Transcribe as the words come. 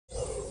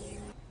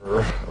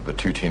Of the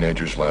two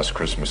teenagers last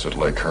Christmas at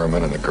Lake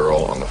Herman and the girl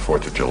on the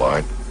 4th of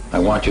July. I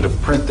want you to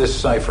print this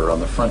cipher on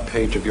the front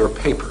page of your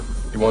paper.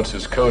 He wants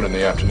his code in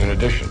the afternoon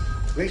edition.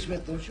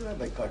 Graysmith, don't you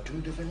have a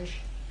cartoon to finish?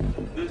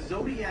 The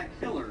Zodiac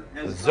Killer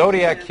has... The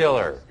Zodiac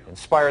Killer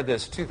inspired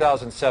this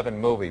 2007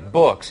 movie,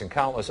 books, and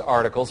countless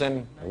articles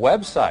and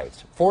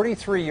websites.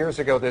 43 years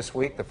ago this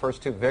week, the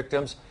first two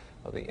victims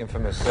of the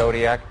infamous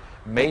Zodiac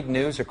made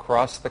news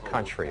across the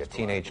country. A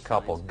teenage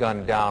couple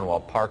gunned down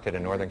while parked at a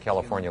Northern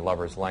California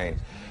lover's lane.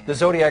 The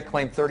Zodiac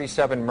claimed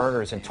 37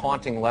 murders and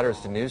taunting letters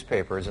to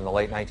newspapers in the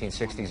late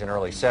 1960s and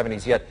early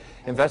 70s, yet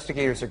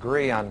investigators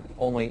agree on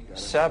only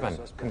 7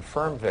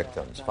 confirmed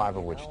victims, 5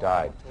 of which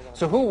died.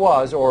 So who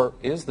was or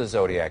is the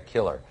Zodiac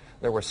Killer?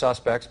 There were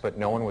suspects, but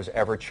no one was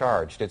ever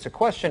charged. It's a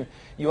question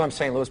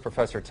St. Louis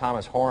professor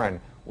Thomas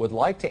Horan would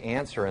like to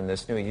answer in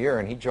this new year,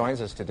 and he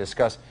joins us to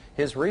discuss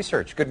his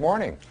research. Good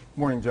morning. Good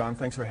morning, John.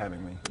 Thanks for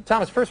having me.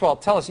 Thomas, first of all,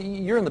 tell us,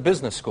 you're in the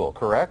business school,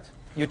 correct?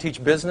 You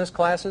teach business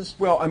classes?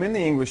 Well, I'm in the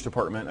English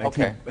department.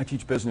 Okay. I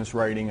teach business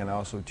writing, and I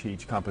also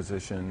teach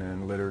composition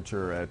and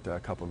literature at a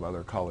couple of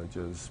other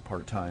colleges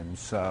part-time.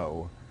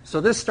 So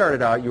this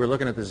started out, you were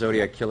looking at the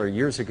Zodiac Killer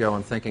years ago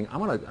and thinking, I'm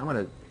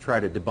gonna try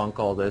to debunk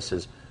all this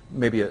as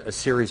maybe a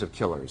series of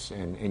killers,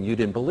 and you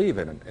didn't believe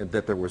in it,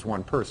 that there was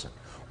one person.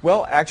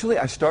 Well, actually,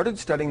 I started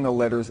studying the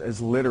letters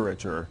as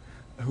literature.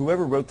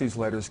 Whoever wrote these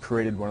letters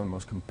created one of the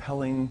most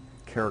compelling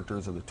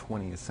characters of the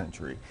 20th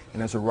century.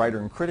 And as a writer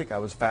and critic, I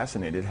was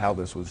fascinated how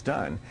this was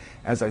done.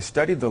 As I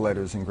studied the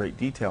letters in great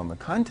detail and the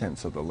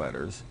contents of the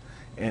letters,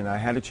 and I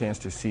had a chance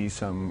to see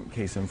some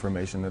case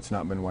information that's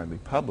not been widely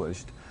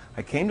published,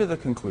 I came to the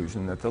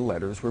conclusion that the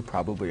letters were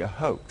probably a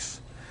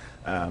hoax.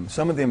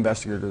 Some of the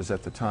investigators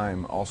at the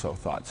time also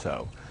thought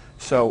so.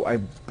 So I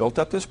built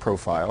up this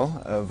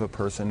profile of a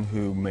person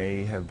who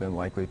may have been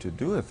likely to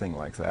do a thing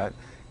like that,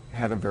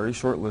 had a very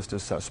short list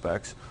of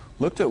suspects,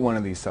 looked at one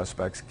of these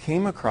suspects,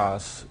 came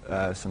across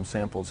some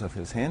samples of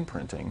his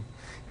handprinting,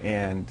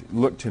 and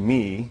looked to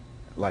me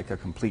like a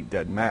complete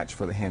dead match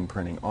for the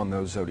handprinting on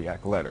those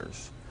Zodiac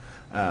letters.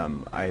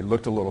 I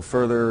looked a little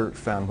further,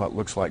 found what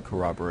looks like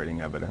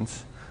corroborating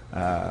evidence.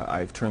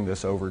 I've turned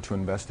this over to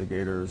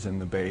investigators in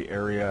the Bay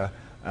Area.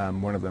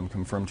 One of them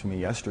confirmed to me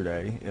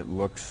yesterday. It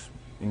looks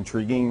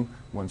intriguing.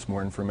 Wants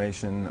more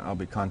information. I'll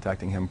be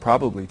contacting him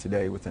probably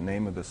today with the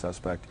name of the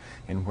suspect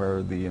and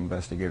where the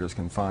investigators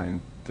can find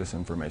this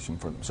information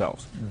for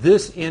themselves.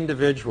 This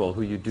individual,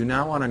 who you do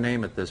not want to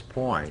name at this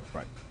point,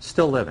 Right.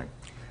 still living.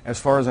 As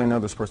far as I know,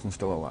 this person's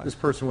still alive. This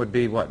person would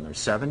be, what, in their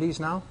 70s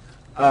now?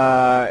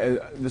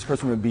 This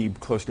person would be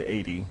close to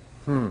 80.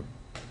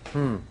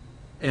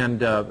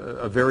 And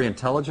a very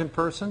intelligent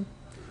person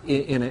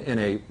in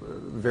a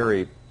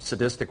very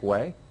sadistic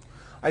way?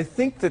 I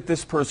think that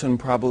this person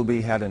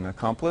probably had an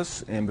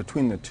accomplice, and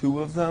between the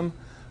two of them,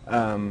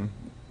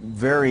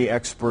 very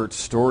expert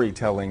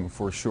storytelling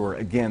for sure.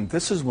 Again,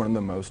 this is one of the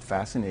most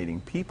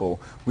fascinating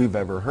people we've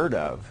ever heard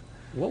of.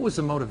 What was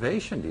the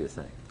motivation, do you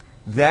think?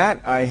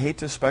 That I hate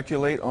to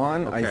speculate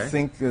on. Okay. I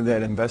think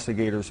that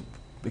investigators,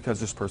 because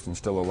this person's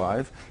still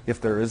alive,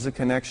 if there is a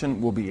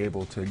connection, we'll be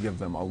able to give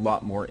them a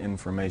lot more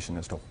information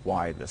as to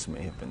why this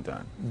may have been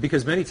done.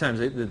 Because many times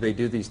they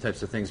do these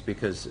types of things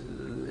because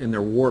in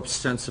their warped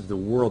sense of the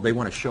world, they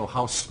want to show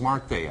how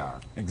smart they are.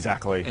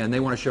 Exactly. And they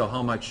want to show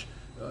how much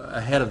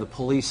ahead of the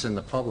police and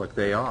the public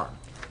they are.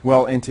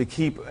 Well, and to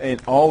keep,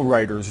 and all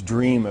writers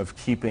dream of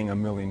keeping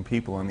 1 million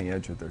people on the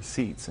edge of their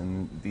seats,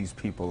 and these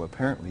people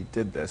apparently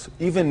did this.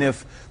 Even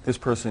if this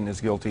person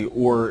is guilty,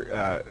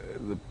 or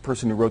the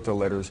person who wrote the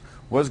letters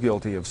was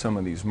guilty of some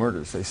of these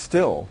murders, they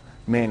still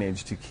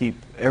managed to keep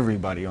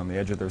everybody on the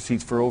edge of their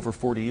seats for over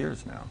 40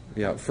 years now.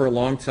 Yeah, for a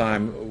long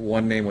time,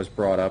 one name was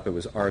brought up. It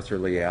was Arthur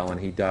Lee Allen.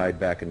 He died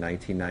back in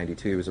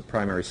 1992. He was a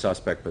primary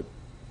suspect, but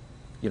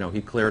you know,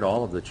 he cleared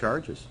all of the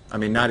charges. I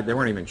mean, there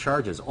weren't even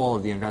charges, all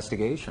of the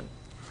investigation.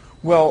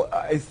 Well,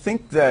 I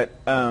think that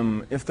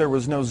if there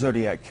was no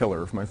Zodiac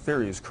Killer, if my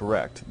theory is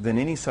correct, then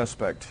any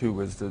suspect who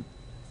was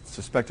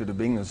suspected of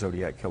being the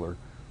Zodiac Killer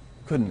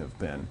couldn't have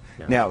been.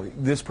 Yeah. Now,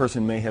 this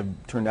person may have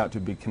turned out to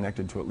be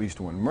connected to at least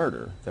one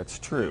murder. That's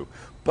true.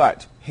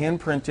 But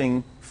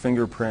handprinting,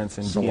 fingerprints,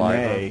 and Saliva,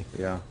 DNA,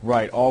 yeah.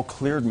 Right, all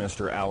cleared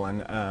Mr.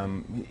 Allen.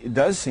 It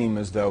does seem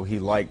as though he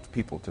liked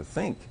people to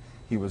think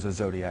he was a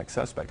Zodiac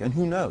suspect. And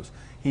who knows?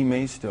 He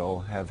may still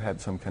have had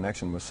some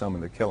connection with some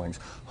of the killings.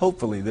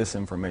 Hopefully this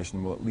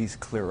information will at least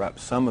clear up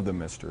some of the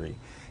mystery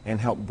and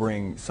help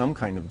bring some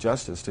kind of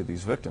justice to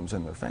these victims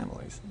and their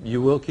families.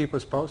 You will keep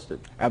us posted?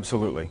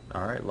 Absolutely.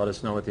 All right, let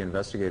us know what the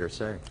investigators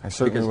say. I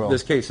certainly will.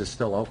 Because this case is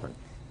still open.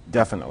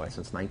 Definitely.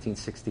 Since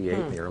 1968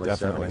 in the early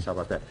Definitely. 70s. How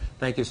about that?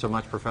 Thank you so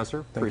much,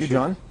 Professor. Thank you,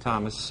 John.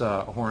 Thomas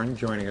Horan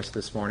joining us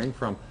this morning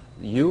from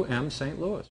St. Louis.